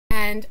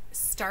and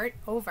start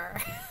over.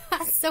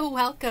 So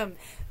welcome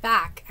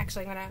back.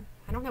 Actually, I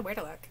don't know where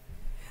to look.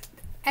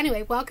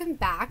 Anyway, welcome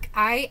back.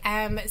 I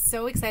am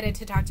so excited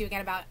to talk to you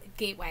again about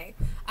Gateway.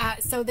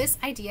 So this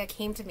idea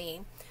came to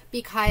me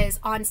because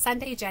on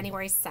Sunday,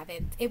 January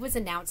 7th, it was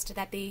announced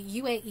that the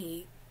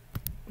UAE,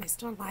 am I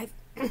still on live?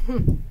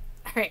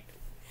 All right.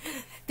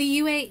 The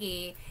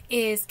UAE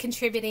is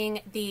contributing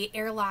the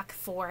airlock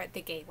for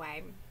the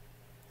Gateway.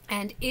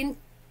 And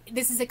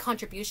this is a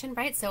contribution,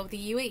 right? So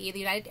the UAE, the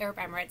United Arab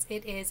Emirates,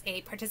 it is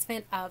a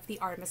participant of the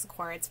Artemis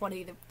Accords, one of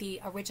the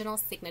original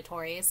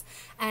signatories.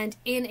 And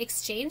in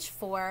exchange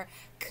for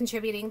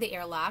contributing the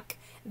airlock,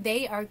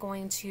 they are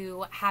going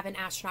to have an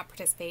astronaut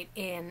participate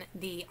in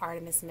the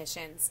Artemis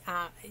missions.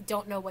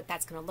 Don't know what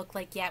that's going to look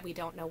like yet. We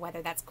don't know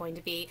whether that's going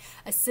to be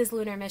a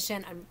cislunar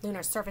mission, a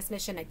lunar surface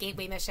mission, a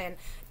gateway mission.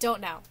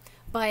 Don't know.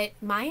 But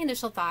my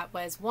initial thought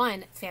was,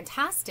 one,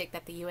 fantastic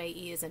that the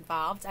UAE is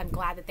involved. I'm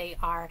glad that they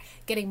are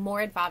getting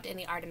more involved in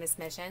the Artemis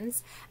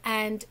missions.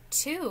 And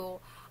two,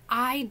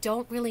 I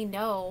don't really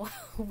know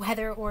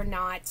whether or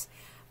not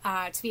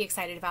to be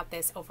excited about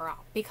this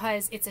overall,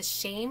 because it's a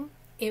shame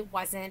it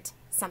wasn't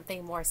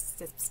something more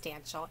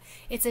substantial.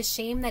 It's a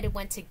shame that it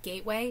went to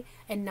Gateway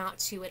and not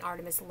to an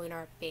Artemis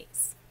lunar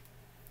base.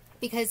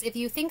 Because if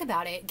you think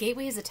about it,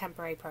 Gateway is a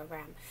temporary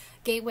program.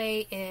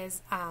 Gateway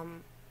is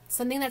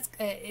something that's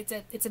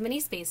it's a mini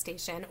space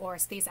station or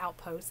space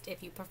outpost,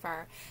 if you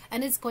prefer,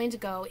 and it's going to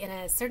go in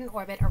a certain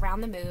orbit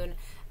around the moon,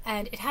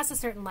 and it has a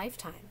certain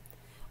lifetime.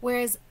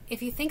 Whereas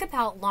if you think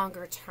about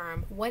longer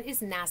term, what is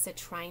NASA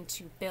trying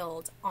to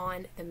build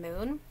on the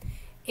moon?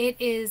 It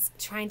is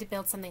trying to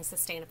build something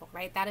sustainable,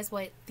 right? That is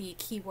what the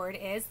key word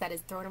is that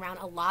is thrown around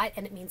a lot,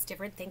 and it means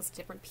different things to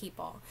different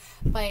people.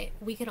 But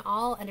we can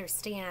all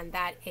understand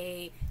that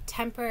a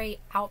temporary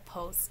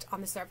outpost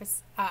on the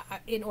surface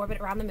in orbit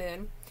around the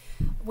moon,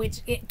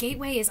 which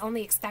Gateway is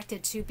only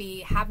expected to be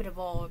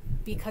habitable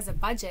because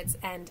of budgets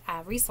and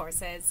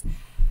resources,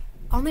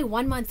 only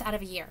 1 month out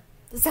of a year.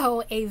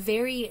 So a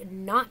very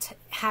not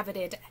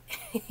habited,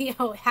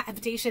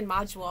 habitation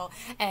module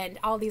and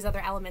all these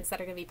other elements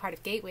that are going to be part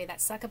of Gateway that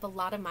suck up a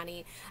lot of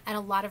money and a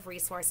lot of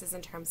resources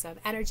in terms of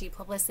energy,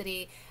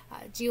 publicity,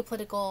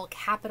 geopolitical,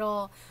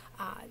 capital.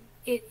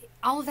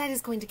 All of that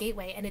is going to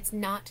Gateway, and it's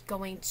not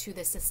going to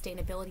the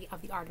sustainability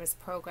of the Artemis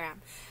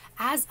program.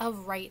 As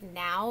of right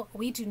now,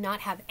 we do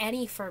not have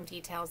any firm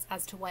details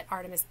as to what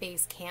Artemis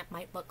Base Camp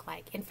might look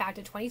like. In fact,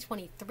 in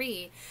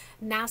 2023,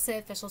 NASA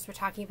officials were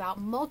talking about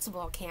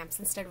multiple camps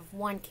instead of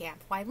one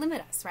camp. Why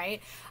limit us,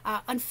 right?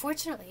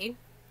 Unfortunately,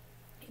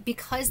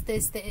 because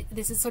this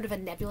is sort of a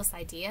nebulous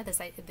idea,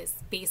 this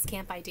base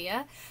camp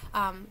idea,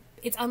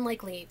 it's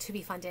unlikely to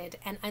be funded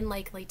and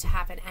unlikely to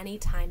happen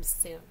anytime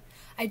soon.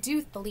 I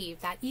do believe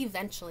that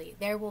eventually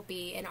there will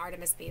be an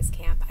Artemis base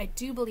camp. I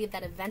do believe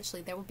that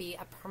eventually there will be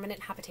a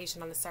permanent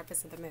habitation on the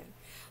surface of the moon.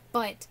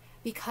 But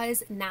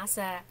because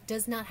NASA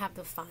does not have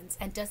the funds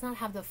and does not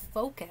have the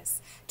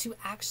focus to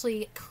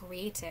actually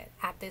create it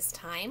at this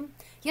time,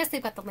 yes,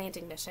 they've got the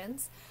landing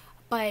missions,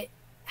 but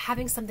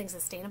having something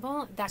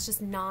sustainable, that's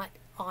just not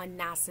on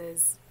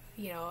NASA's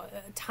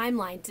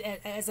timeline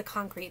as a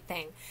concrete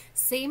thing.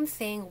 Same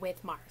thing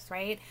with Mars,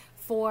 right?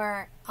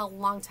 For a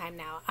long time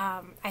now.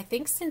 I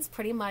think since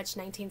pretty much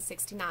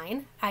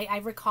 1969, I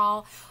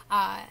recall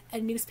a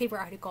newspaper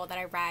article that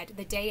I read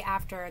the day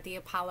after the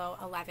Apollo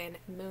 11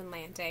 moon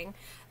landing,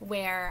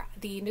 where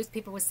the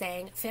newspaper was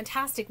saying,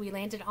 fantastic, we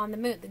landed on the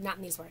moon. Not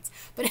in these words,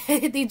 but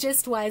the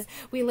gist was,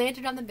 we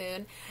landed on the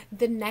moon.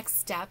 The next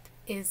step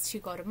is to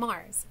go to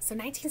Mars. So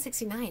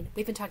 1969,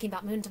 we've been talking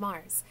about moon to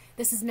Mars.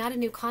 This is not a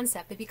new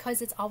concept, but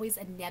because it's always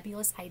a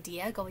nebulous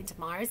idea going to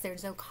Mars,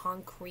 there's no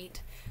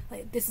concrete,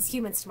 this is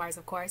humans to Mars,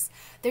 of course,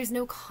 there's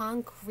no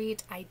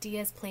concrete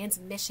ideas, plans,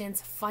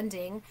 missions,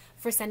 funding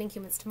for sending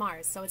humans to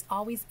Mars. So it's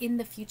always in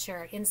the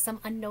future, in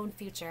some unknown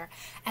future.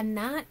 And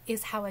that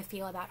is how I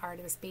feel about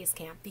Artemis Base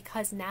Camp,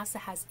 because NASA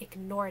has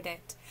ignored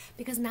it,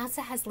 because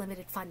NASA has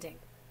limited funding.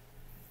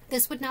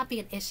 This would not be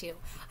an issue.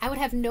 I would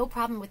have no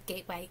problem with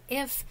Gateway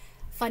if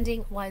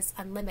funding was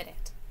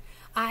unlimited.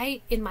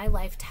 I, in my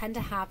life, tend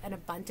to have an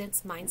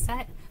abundance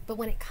mindset, but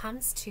when it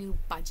comes to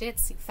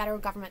budgets, federal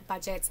government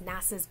budgets,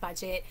 NASA's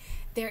budget,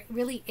 there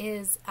really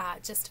is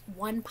just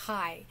one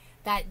pie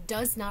that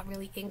does not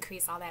really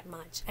increase all that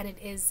much. And it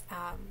is,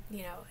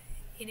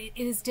 it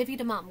is divvied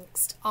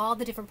amongst all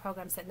the different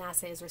programs that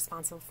NASA is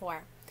responsible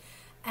for.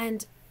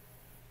 And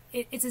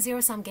it's a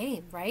zero-sum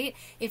game, right?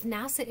 If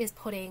NASA is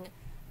putting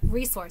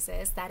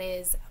resources, that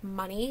is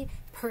money,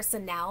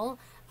 personnel,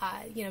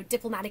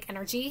 diplomatic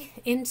energy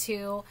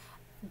into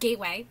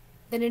Gateway,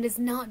 then it is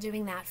not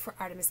doing that for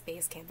Artemis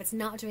Base Camp. It's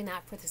not doing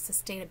that for the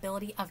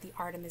sustainability of the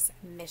Artemis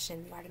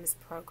mission, the Artemis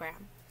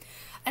program.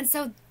 And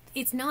so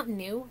it's not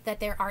new that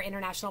there are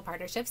international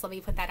partnerships. Let me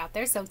put that out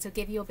there. So to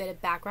give you a bit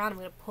of background, I'm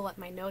going to pull up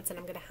my notes and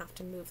I'm going to have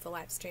to move the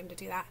live stream to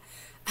do that.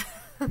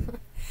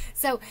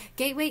 So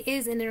Gateway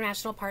is an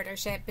international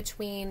partnership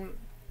between,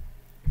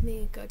 let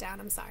me go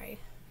down, I'm sorry,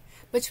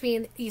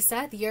 between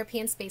ESA, the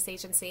European Space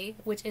Agency,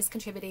 which is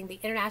contributing the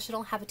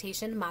International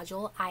Habitation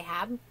Module,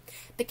 IHAB,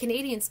 the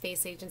Canadian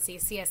Space Agency,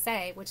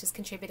 CSA, which is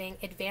contributing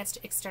Advanced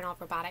External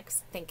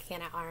Robotics, think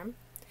Canadarm,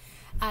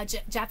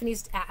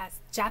 Japanese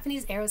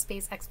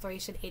Aerospace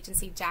Exploration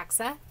Agency,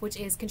 JAXA, which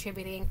is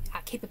contributing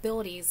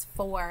capabilities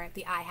for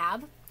the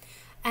IHAB.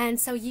 And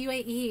so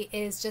UAE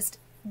is just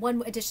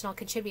one additional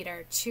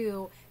contributor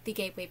to the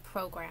Gateway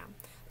program.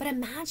 But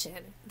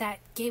imagine that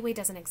Gateway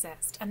doesn't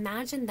exist.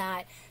 Imagine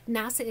that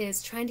NASA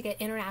is trying to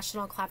get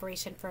international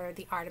collaboration for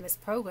the Artemis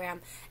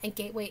program and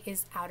Gateway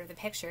is out of the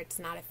picture. It's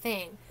not a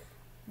thing.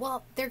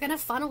 Well, they're going to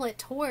funnel it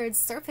towards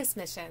surface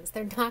missions.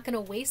 They're not going to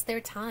waste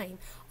their time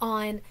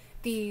on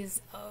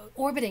these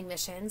orbiting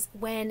missions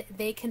when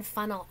they can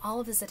funnel all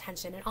of this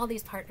attention and all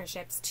these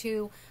partnerships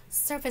to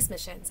surface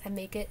missions and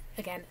make it,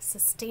 again,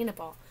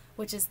 sustainable,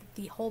 which is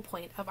the whole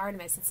point of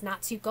Artemis. It's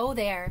not to go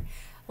there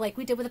like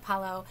we did with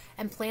Apollo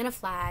and plant a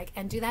flag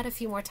and do that a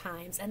few more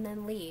times and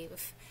then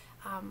leave.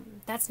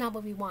 That's not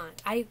what we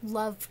want. I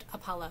loved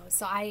Apollo,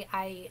 so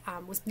I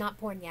was not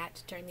born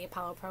yet during the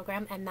Apollo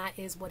program, and that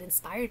is what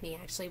inspired me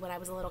actually when I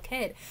was a little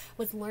kid,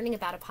 was learning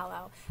about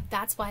Apollo.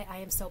 That's why I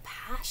am so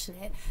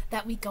passionate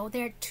that we go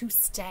there to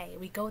stay.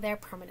 We go there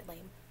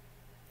permanently.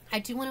 I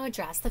do want to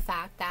address the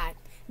fact that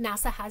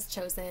NASA has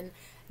chosen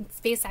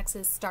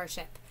SpaceX's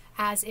Starship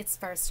as its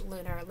first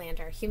lunar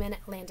lander, human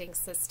landing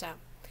system.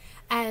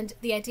 And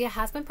the idea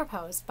has been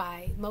proposed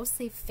by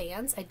mostly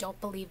fans. I don't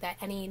believe that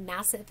any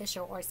NASA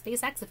official or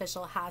SpaceX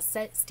official has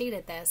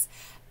stated this,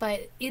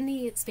 but in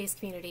the space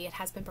community, it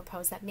has been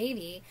proposed that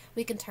maybe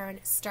we can turn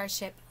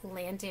Starship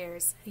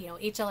landers,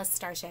 HLS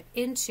Starship,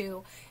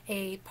 into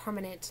a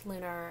permanent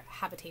lunar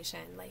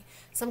habitation, like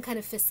some kind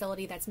of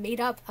facility that's made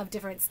up of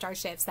different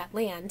starships that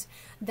land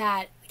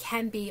that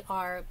can be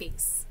our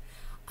base.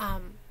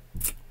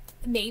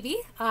 Maybe.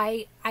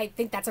 I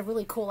think that's a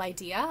really cool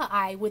idea.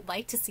 I would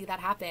like to see that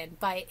happen,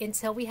 but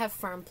until we have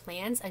firm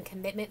plans and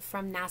commitment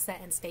from NASA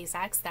and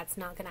SpaceX, that's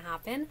not going to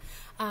happen.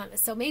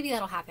 So maybe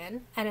that'll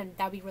happen, and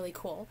that'd be really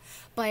cool.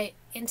 But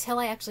until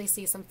I actually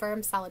see some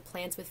firm, solid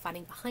plans with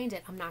funding behind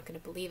it, I'm not going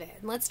to believe it.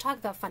 And let's talk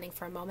about funding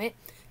for a moment,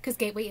 because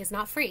Gateway is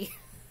not free.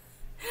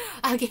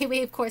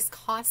 Gateway, of course,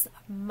 costs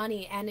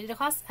money, and it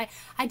costs.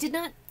 I did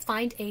not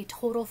find a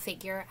total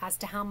figure as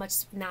to how much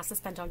NASA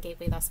spent on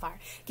Gateway thus far.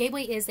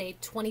 Gateway is a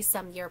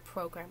 20-some-year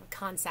program, a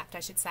concept, I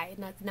should say,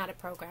 not a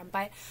program,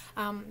 but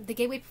the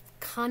Gateway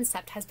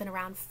concept has been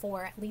around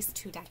for at least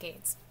 2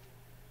 decades.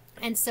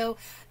 And so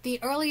the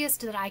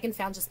earliest that I can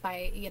found just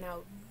by,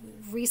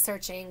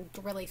 researching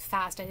really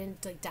fast, I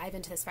didn't dive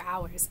into this for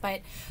hours,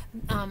 but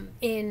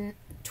in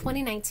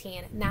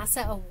 2019,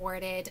 NASA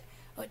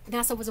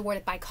was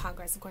awarded by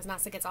Congress. Of course,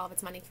 NASA gets all of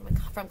its money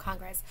from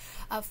Congress.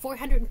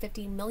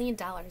 $450 million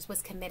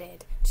was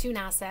committed to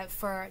NASA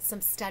for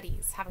some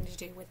studies having to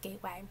do with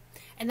Gateway.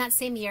 And that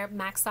same year,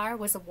 Maxar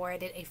was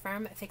awarded a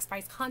firm fixed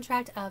price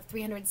contract of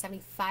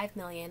 $375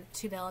 million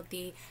to build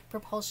the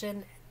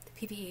propulsion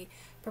PPE,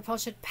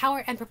 propulsion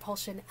power and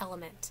propulsion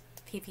element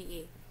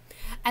PPE.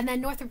 And then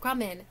Northrop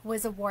Grumman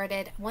was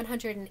awarded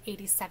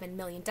 $187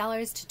 million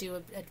to do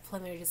a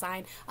preliminary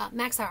design.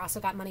 Maxar also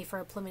got money for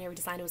a preliminary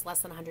design. It was less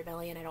than $100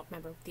 million. I don't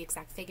remember the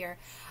exact figure.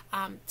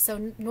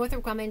 So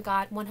Northrop Grumman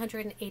got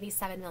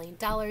 $187 million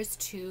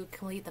to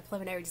complete the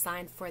preliminary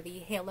design for the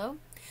Halo.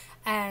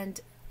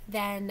 And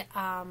then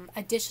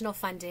additional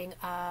funding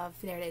of,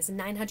 there it is,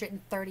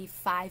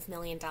 $935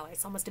 million,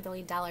 almost $1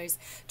 billion,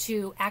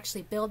 to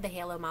actually build the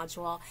Halo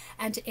module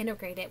and to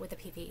integrate it with the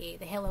PPE.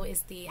 The Halo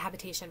is the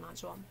habitation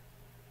module.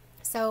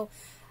 So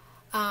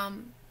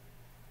then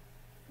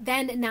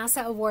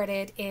NASA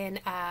awarded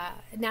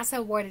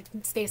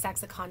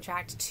SpaceX a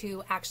contract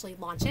to actually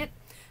launch it,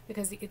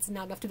 because it's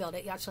not enough to build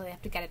it. You actually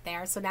have to get it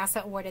there. So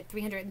NASA awarded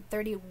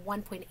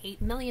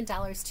 $331.8 million to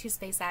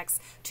SpaceX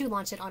to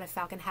launch it on a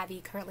Falcon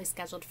Heavy, currently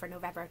scheduled for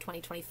November of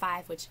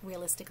 2025, which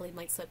realistically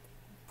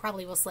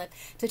probably will slip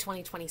to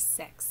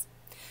 2026.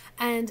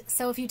 And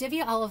so if you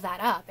divvy all of that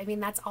up, I mean,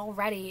 that's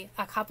already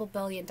a couple $2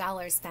 billion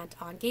spent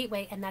on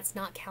Gateway, and that's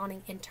not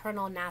counting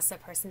internal NASA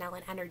personnel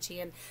and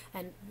energy and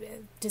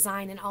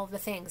design and all of the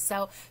things.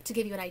 So to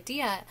give you an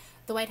idea,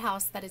 the White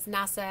House, that is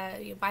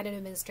NASA, Biden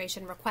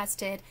administration,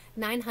 requested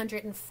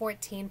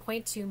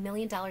 $914.2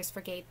 million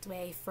for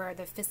Gateway for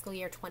the fiscal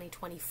year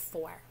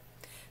 2024.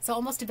 So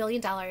almost $1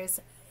 billion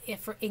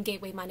in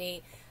Gateway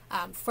money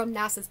from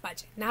NASA's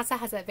budget. NASA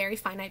has a very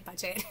finite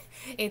budget.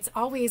 It's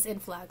always in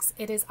flux.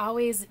 It is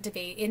always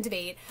in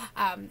debate.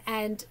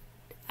 And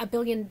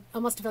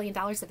almost $1 billion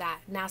of that,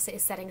 NASA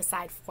is setting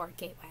aside for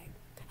Gateway.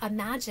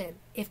 Imagine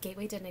if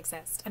Gateway didn't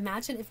exist.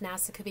 Imagine if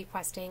NASA could be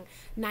requesting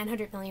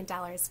 $900 million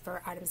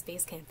for Artemis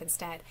Base Camp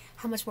instead.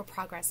 How much more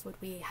progress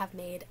would we have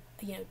made,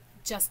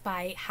 just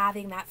by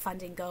having that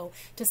funding go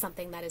to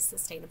something that is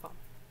sustainable?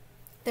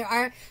 There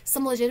are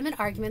some legitimate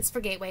arguments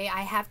for Gateway.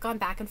 I have gone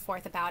back and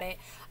forth about it.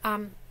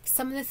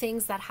 Some of the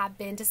things that have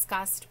been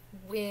discussed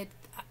with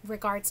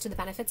regards to the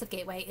benefits of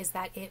Gateway is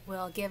that it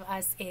will give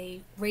us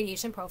a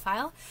radiation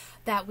profile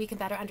that we can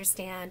better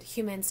understand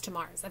humans to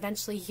Mars.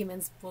 Eventually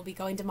humans will be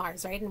going to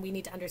Mars, right? And we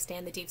need to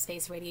understand the deep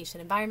space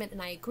radiation environment,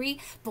 and I agree,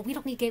 but we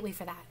don't need Gateway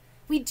for that.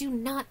 We do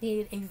not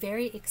need a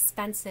very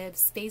expensive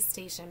space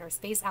station or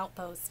space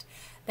outpost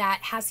that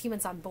has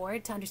humans on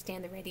board to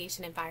understand the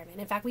radiation environment.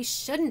 In fact, we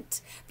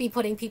shouldn't be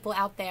putting people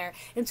out there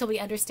until we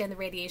understand the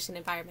radiation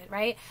environment,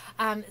 right?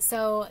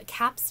 So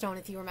Capstone,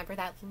 if you remember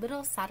that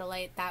little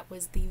satellite that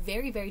was the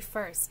very, very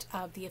first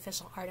of the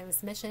official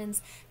Artemis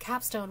missions,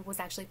 Capstone was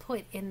actually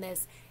put in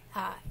this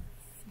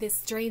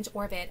strange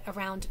orbit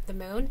around the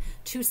moon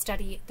to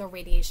study the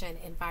radiation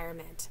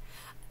environment.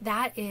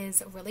 That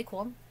is really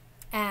cool.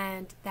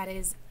 And that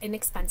is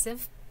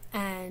inexpensive,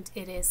 and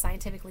it is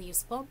scientifically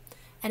useful.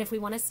 And if we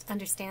want to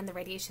understand the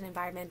radiation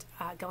environment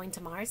going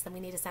to Mars, then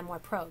we need to send more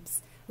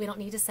probes. We don't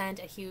need to send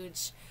a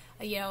huge,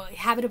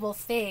 habitable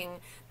thing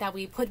that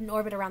we put in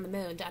orbit around the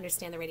moon to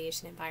understand the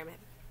radiation environment.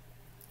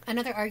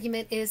 Another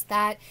argument is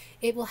that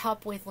it will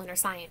help with lunar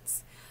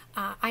science.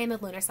 I am a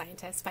lunar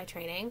scientist by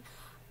training.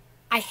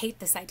 I hate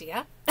this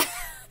idea.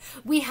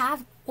 We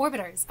have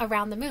orbiters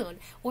around the moon.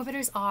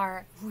 Orbiters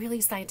are really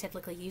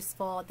scientifically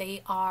useful.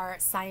 They are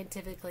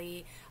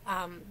scientifically,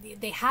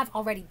 they have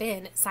already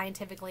been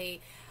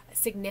scientifically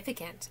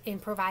significant in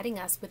providing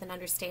us with an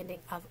understanding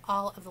of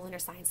all of the lunar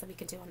science that we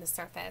could do on the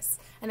surface.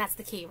 And that's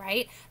the key,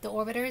 right? The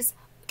orbiters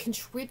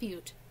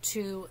contribute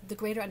to the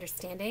greater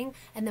understanding,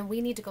 and then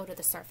we need to go to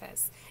the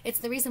surface. It's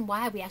the reason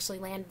why we actually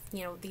land,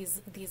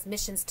 these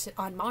missions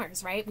on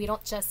Mars, right? We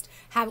don't just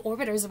have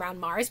orbiters around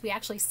Mars. We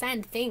actually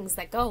send things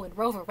that go and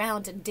rove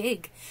around and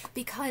dig,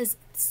 because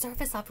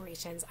surface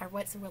operations are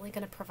what's really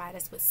going to provide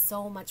us with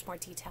so much more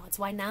detail. It's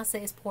why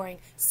NASA is pouring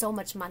so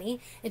much money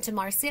into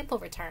Mars sample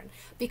return,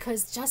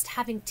 because just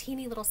having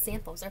teeny little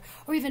samples,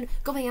 or even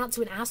going out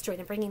to an asteroid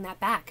and bringing that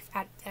back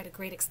at a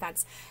great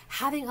expense,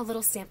 having a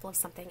little sample of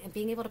something and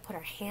being able to put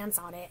our hands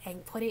on it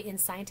and put it in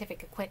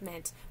scientific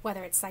equipment,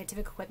 whether it's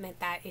scientific equipment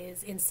that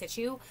is in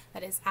situ,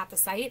 that is at the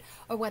site,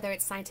 or whether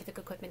it's scientific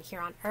equipment here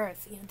on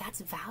Earth,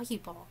 that's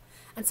valuable.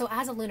 And so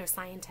as a lunar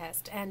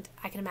scientist, and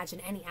I can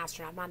imagine any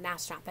astronaut, not an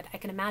astronaut, but I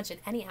can imagine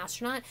any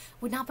astronaut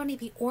would not only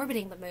be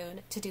orbiting the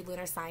moon to do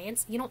lunar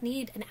science. You don't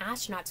need an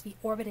astronaut to be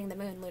orbiting the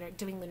moon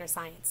doing lunar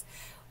science.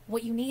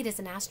 What you need is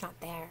an astronaut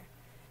there,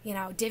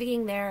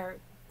 digging their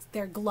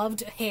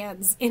gloved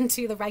hands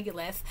into the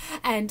regolith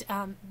and,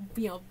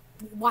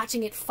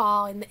 watching it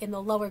fall in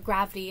the lower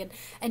gravity,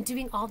 and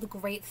doing all the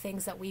great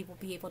things that we will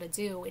be able to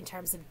do in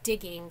terms of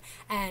digging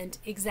and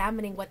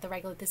examining what the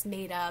regolith is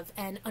made of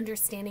and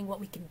understanding what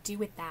we can do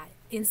with that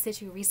in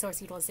situ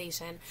resource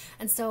utilization.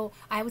 And so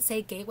I would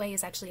say Gateway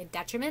is actually a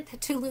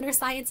detriment to lunar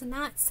science in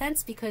that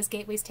sense, because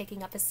Gateway is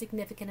taking up a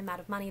significant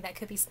amount of money that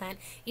could be spent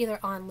either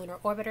on lunar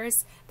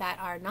orbiters that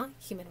are not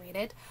human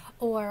rated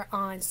or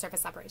on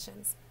surface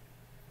operations.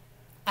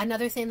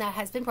 Another thing that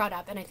has been brought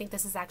up, and I think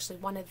this is actually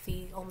one of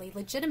the only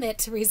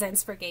legitimate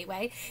reasons for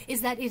Gateway, is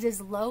that it is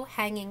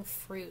low-hanging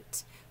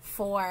fruit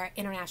for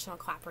international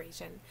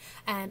collaboration.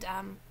 And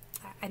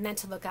I meant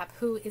to look up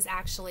who's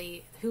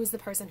the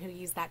person who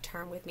used that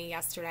term with me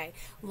yesterday,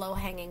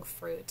 low-hanging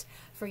fruit.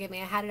 Forgive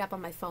me, I had it up on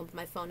my phone, but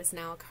my phone is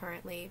now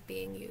currently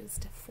being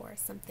used for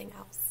something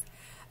else.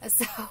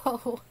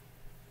 So,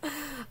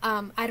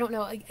 I don't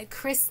know,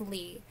 Chris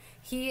Lee,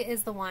 he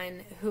is the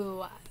one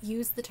who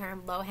used the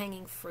term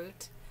low-hanging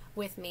fruit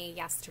with me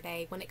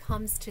yesterday when it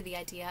comes to the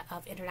idea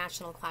of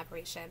international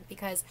collaboration,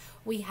 because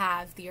we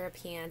have the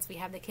Europeans, we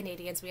have the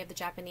Canadians, we have the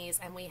Japanese,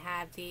 and we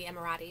have the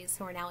Emiratis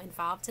who are now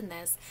involved in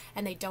this,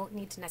 and they don't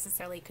need to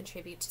necessarily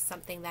contribute to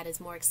something that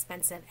is more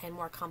expensive and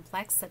more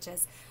complex, such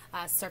as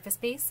surface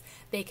base.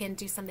 They can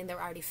do something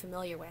they're already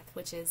familiar with,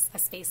 which is a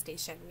space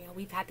station.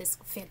 We've had this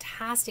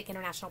fantastic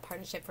international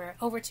partnership for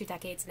over 2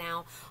 decades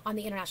now on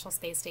the International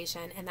Space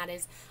Station, and that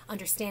is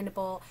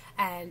understandable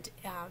and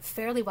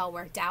fairly well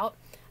worked out.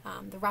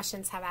 The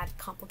Russians have had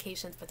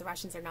complications, but the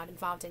Russians are not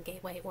involved in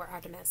Gateway or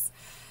Artemis.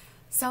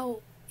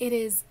 So it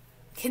is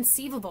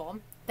conceivable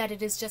that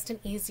it is just an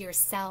easier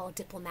sell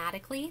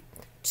diplomatically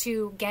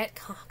to get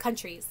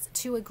countries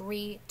to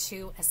agree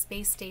to a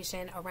space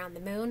station around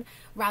the moon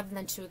rather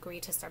than to agree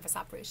to surface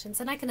operations.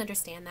 And I can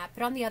understand that.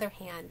 But on the other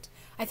hand,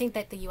 I think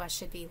that the U.S.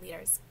 should be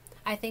leaders.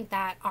 I think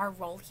that our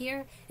role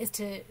here is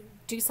to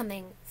do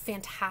something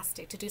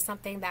fantastic, to do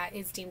something that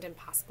is deemed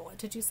impossible,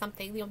 to do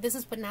something, this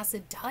is what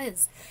NASA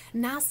does.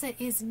 NASA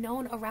is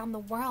known around the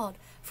world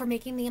for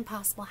making the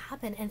impossible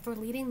happen and for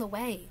leading the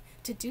way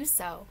to do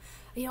so.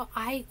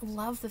 I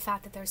love the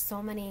fact that there's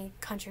so many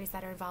countries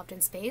that are involved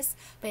in space,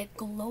 but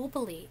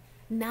globally,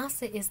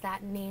 NASA is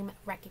that name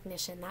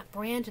recognition, that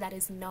brand that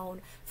is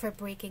known for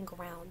breaking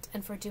ground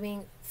and for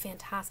doing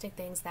fantastic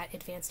things that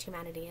advanced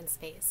humanity in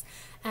space.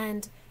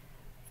 And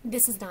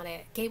this is not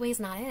it. Gateway is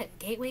not it.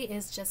 Gateway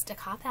is just a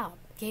cop-out.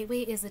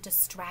 Gateway is a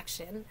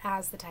distraction,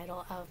 as the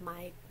title of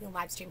my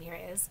live stream here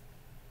is,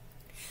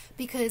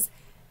 because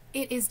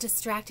it is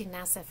distracting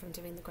NASA from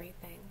doing the great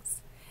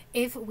things.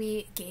 If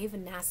we gave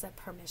NASA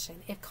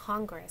permission, if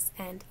Congress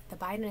and the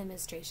Biden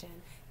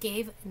administration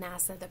gave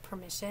NASA the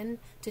permission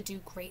to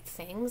do great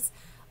things,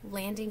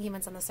 landing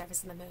humans on the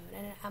surface of the moon,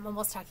 and I'm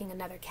almost talking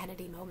another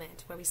Kennedy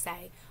moment where we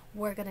say,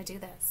 we're going to do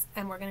this,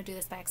 and we're going to do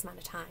this by X amount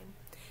of time.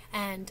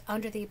 And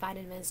under the Biden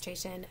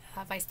administration,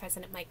 Vice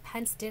President Mike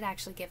Pence did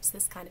actually give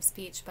this kind of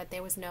speech, but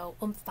there was no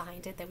oomph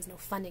behind it, there was no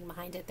funding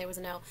behind it, there was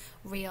no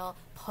real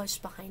push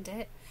behind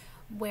it.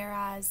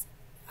 Whereas,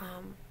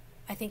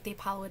 I think the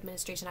Apollo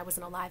administration, I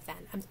wasn't alive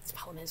then.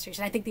 Apollo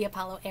administration, I think the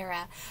Apollo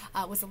era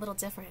was a little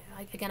different.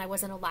 Again, I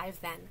wasn't alive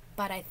then,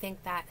 but I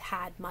think that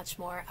had much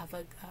more of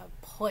a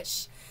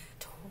push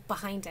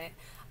behind it.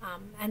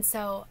 And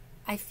so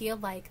I feel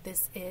like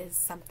this is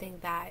something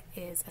that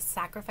is a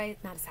sacrifice,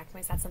 not a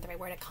sacrifice, that's not the right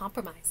word, a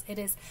compromise. It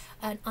is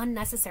an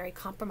unnecessary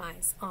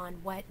compromise on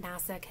what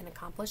NASA can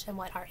accomplish and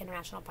what our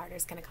international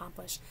partners can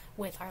accomplish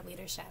with our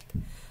leadership.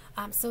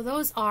 So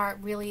those are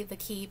really the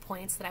key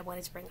points that I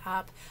wanted to bring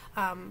up.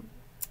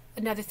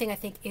 Another thing I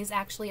think is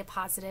actually a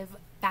positive,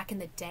 back in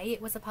the day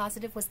it was a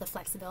positive, was the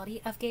flexibility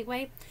of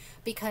Gateway,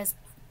 because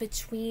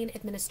between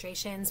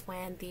administrations,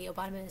 when the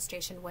Obama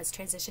administration was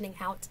transitioning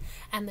out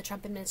and the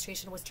Trump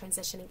administration was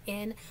transitioning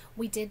in,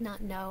 we did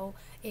not know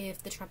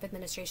if the Trump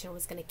administration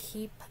was going to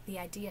keep the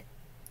idea,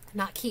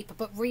 not keep,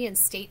 but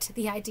reinstate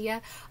the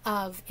idea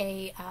of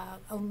a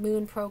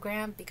moon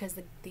program, because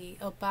the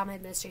Obama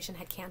administration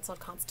had canceled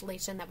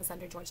Constellation that was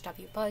under George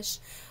W. Bush.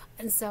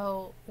 And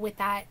so with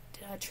that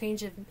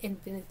change of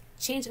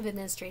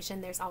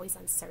administration, there's always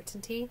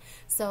uncertainty.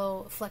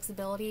 So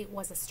flexibility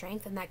was a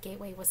strength, and that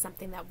Gateway was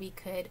something that we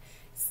could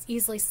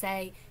easily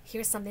say,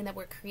 here's something that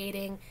we're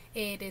creating.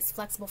 It is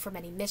flexible for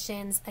many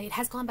missions. It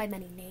has gone by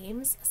many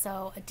names.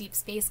 So a deep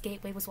space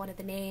gateway was one of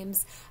the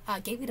names.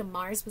 Gateway to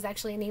Mars was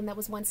actually a name that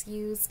was once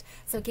used.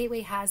 So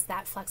Gateway has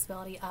that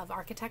flexibility of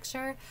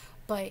architecture.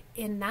 But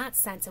in that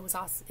sense,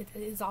 it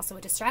is also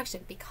a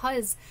distraction,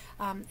 because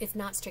it's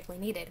not strictly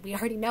needed. We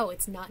already know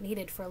it's not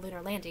needed for a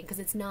lunar landing, because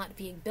it's not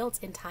being built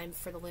in time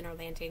for the lunar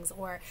landings,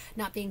 or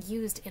not being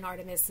used in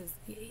Artemis.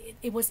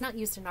 It was not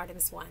used in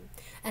Artemis 1,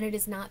 and it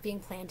is not being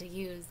planned to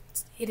use.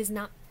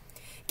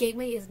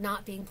 Gateway is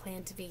not being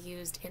planned to be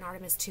used in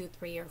Artemis 2,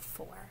 3, or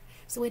 4.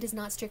 So it is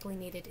not strictly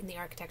needed in the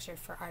architecture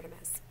for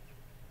Artemis.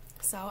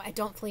 So I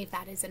don't believe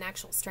that is an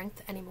actual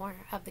strength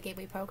anymore of the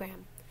Gateway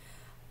program.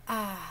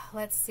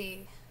 Let's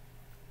see.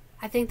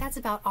 I think that's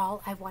about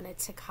all I wanted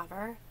to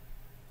cover.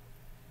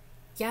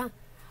 Yeah.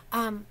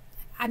 I'm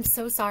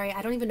so sorry.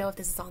 I don't even know if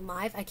this is on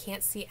live. I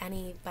can't see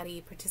anybody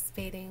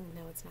participating.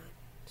 No, it's not.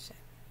 Shit.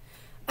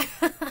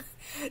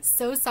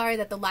 So sorry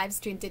that the live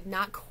stream did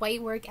not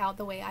quite work out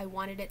the way I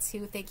wanted it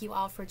to. Thank you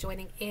all for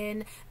joining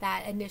in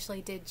that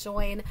initially did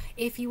join.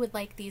 If you would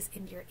like these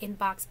in your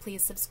inbox,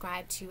 please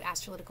subscribe to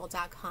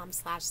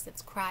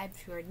astrological.com/subscribe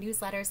for your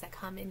newsletters that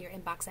come in your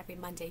inbox every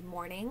Monday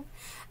morning.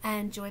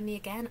 And join me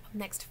again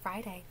next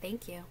Friday.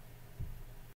 Thank you.